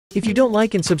If you don't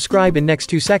like and subscribe in next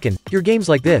 2 seconds, your games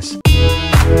like this.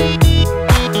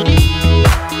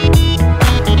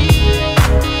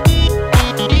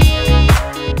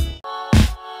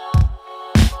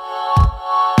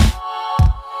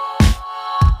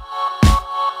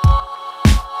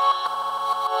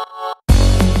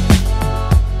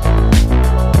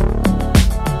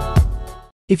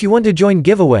 If you want to join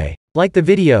giveaway, like the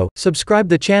video, subscribe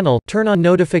the channel, turn on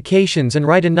notifications and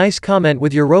write a nice comment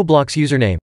with your Roblox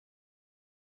username.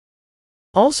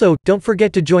 Also, don't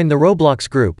forget to join the Roblox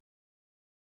group.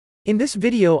 In this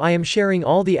video I am sharing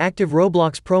all the active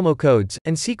Roblox promo codes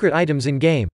and secret items in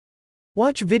game.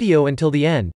 Watch video until the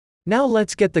end. Now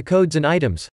let's get the codes and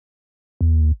items.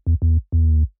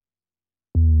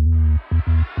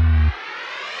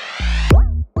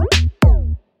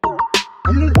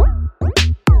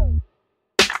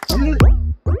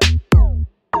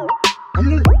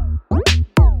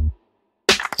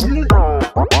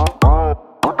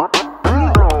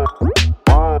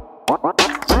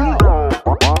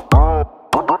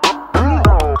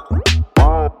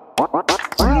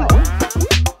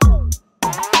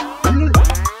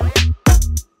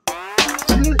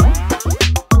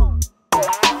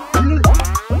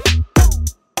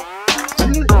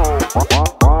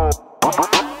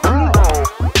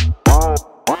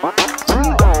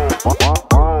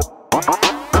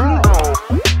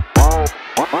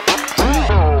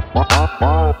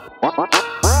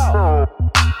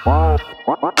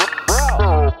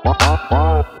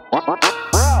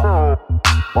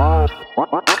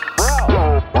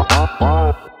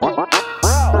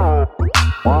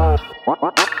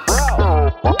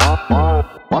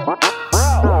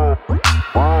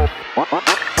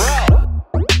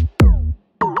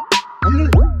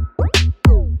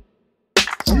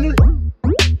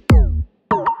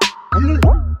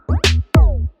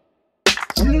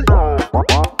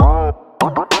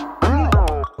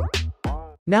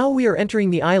 Now we are entering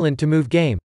the island to move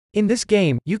game. In this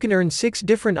game, you can earn 6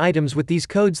 different items with these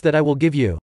codes that I will give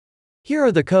you. Here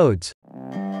are the codes.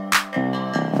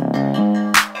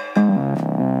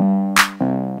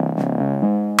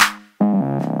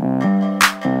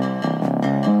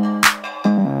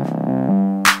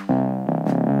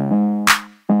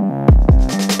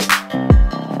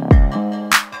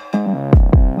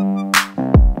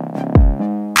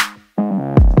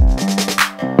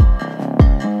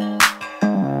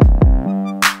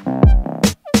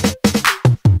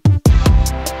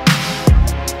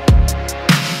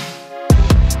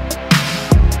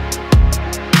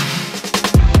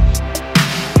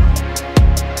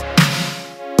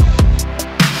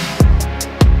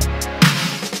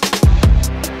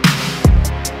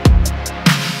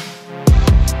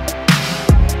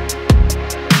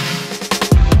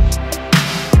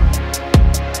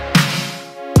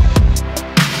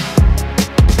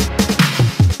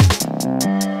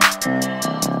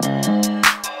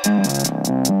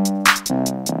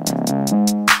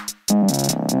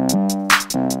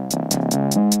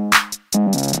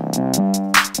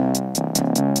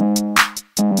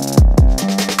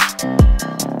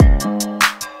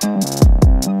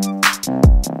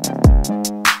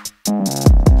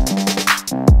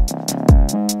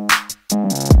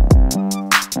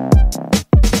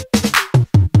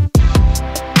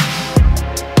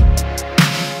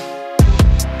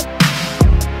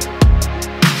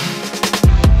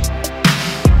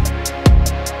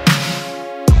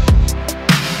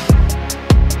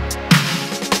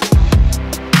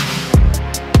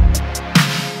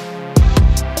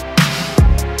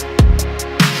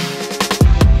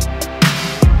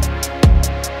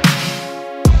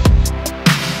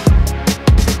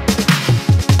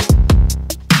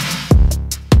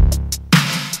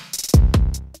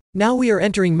 Now we are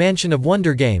entering Mansion of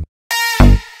Wonder game.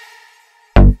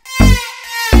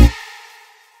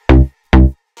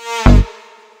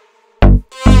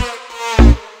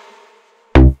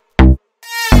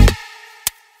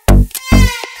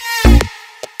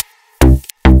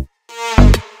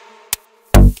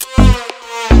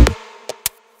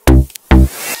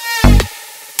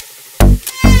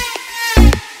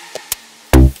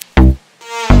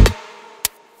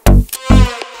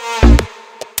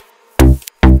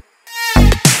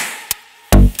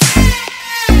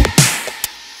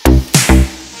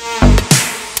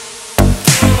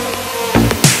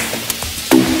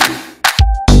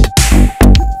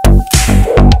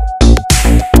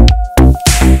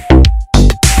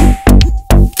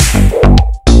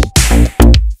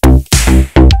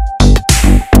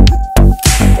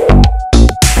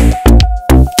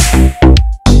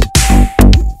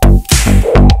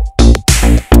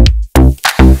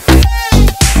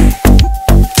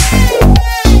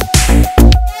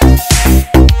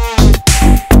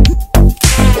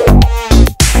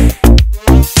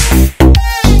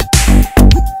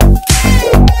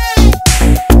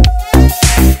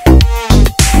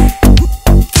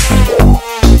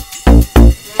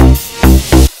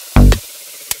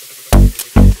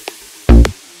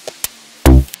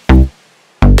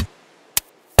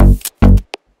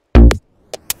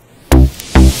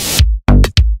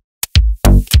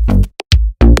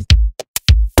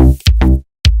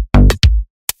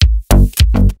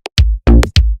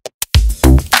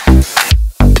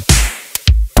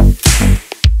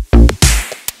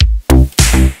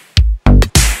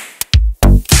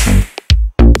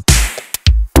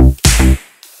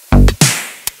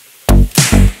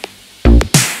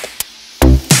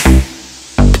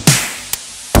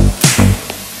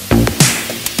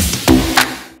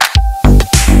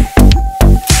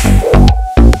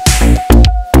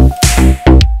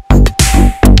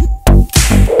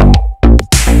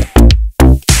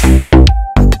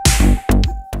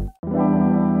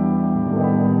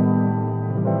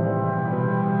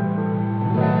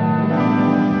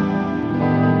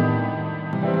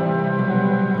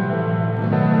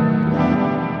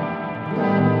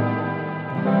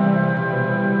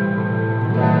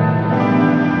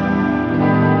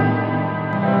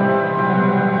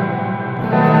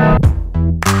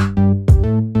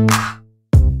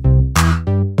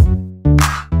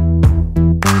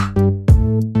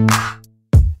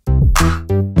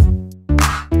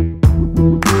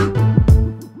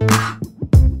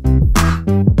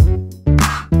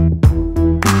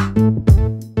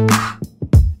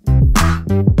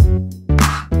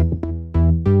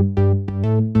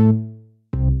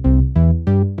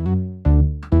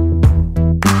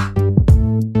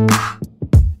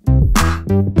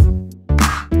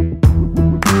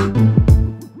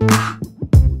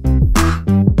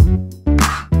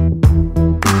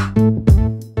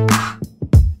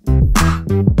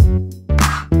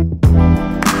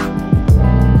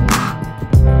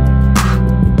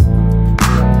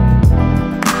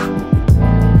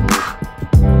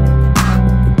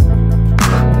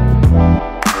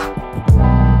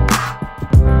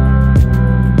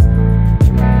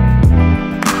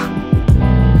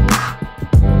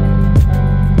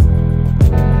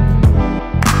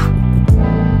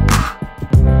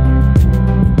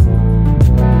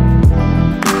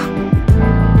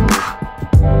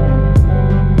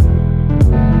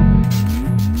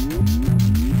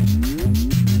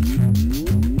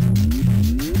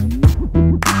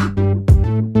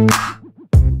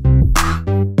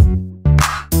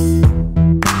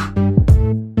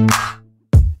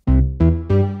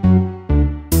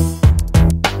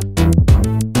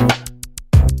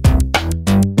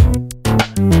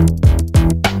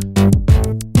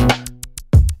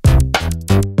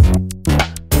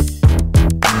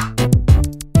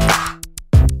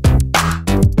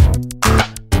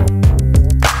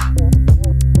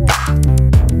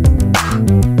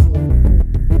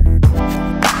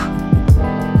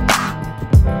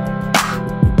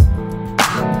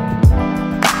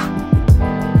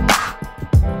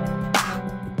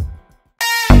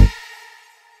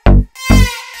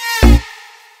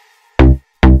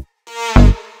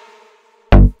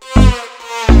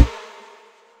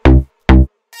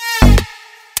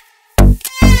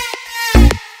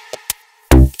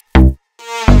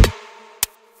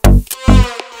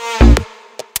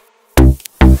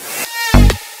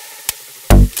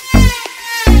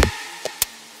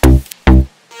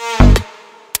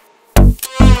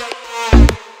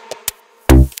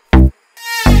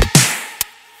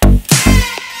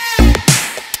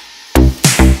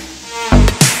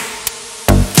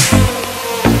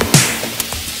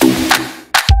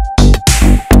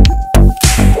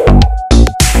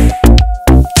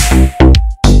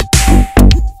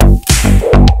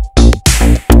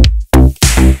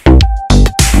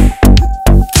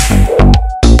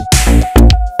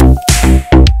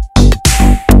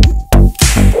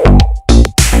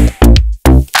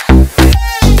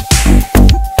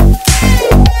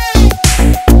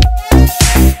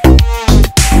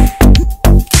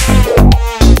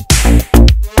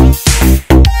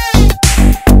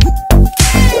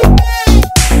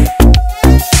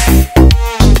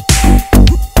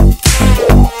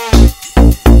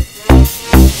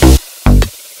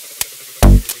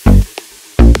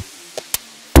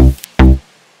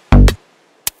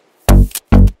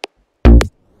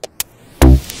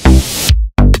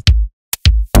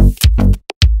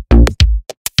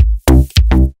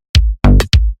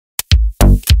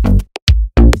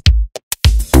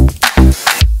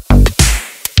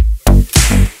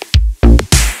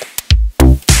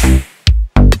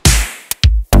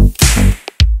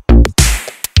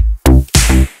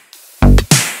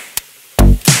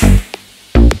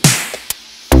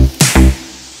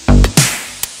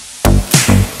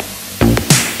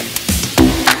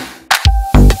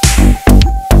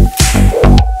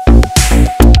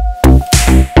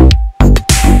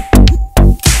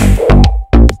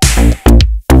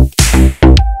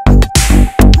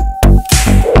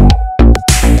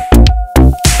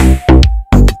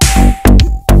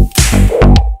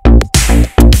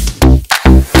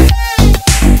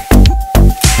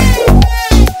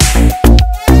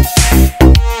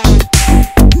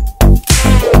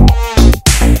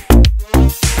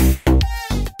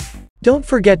 Don't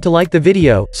forget to like the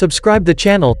video, subscribe the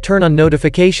channel, turn on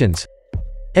notifications,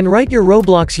 and write your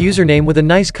Roblox username with a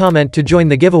nice comment to join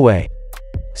the giveaway.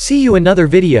 See you another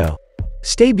video.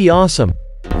 Stay be awesome.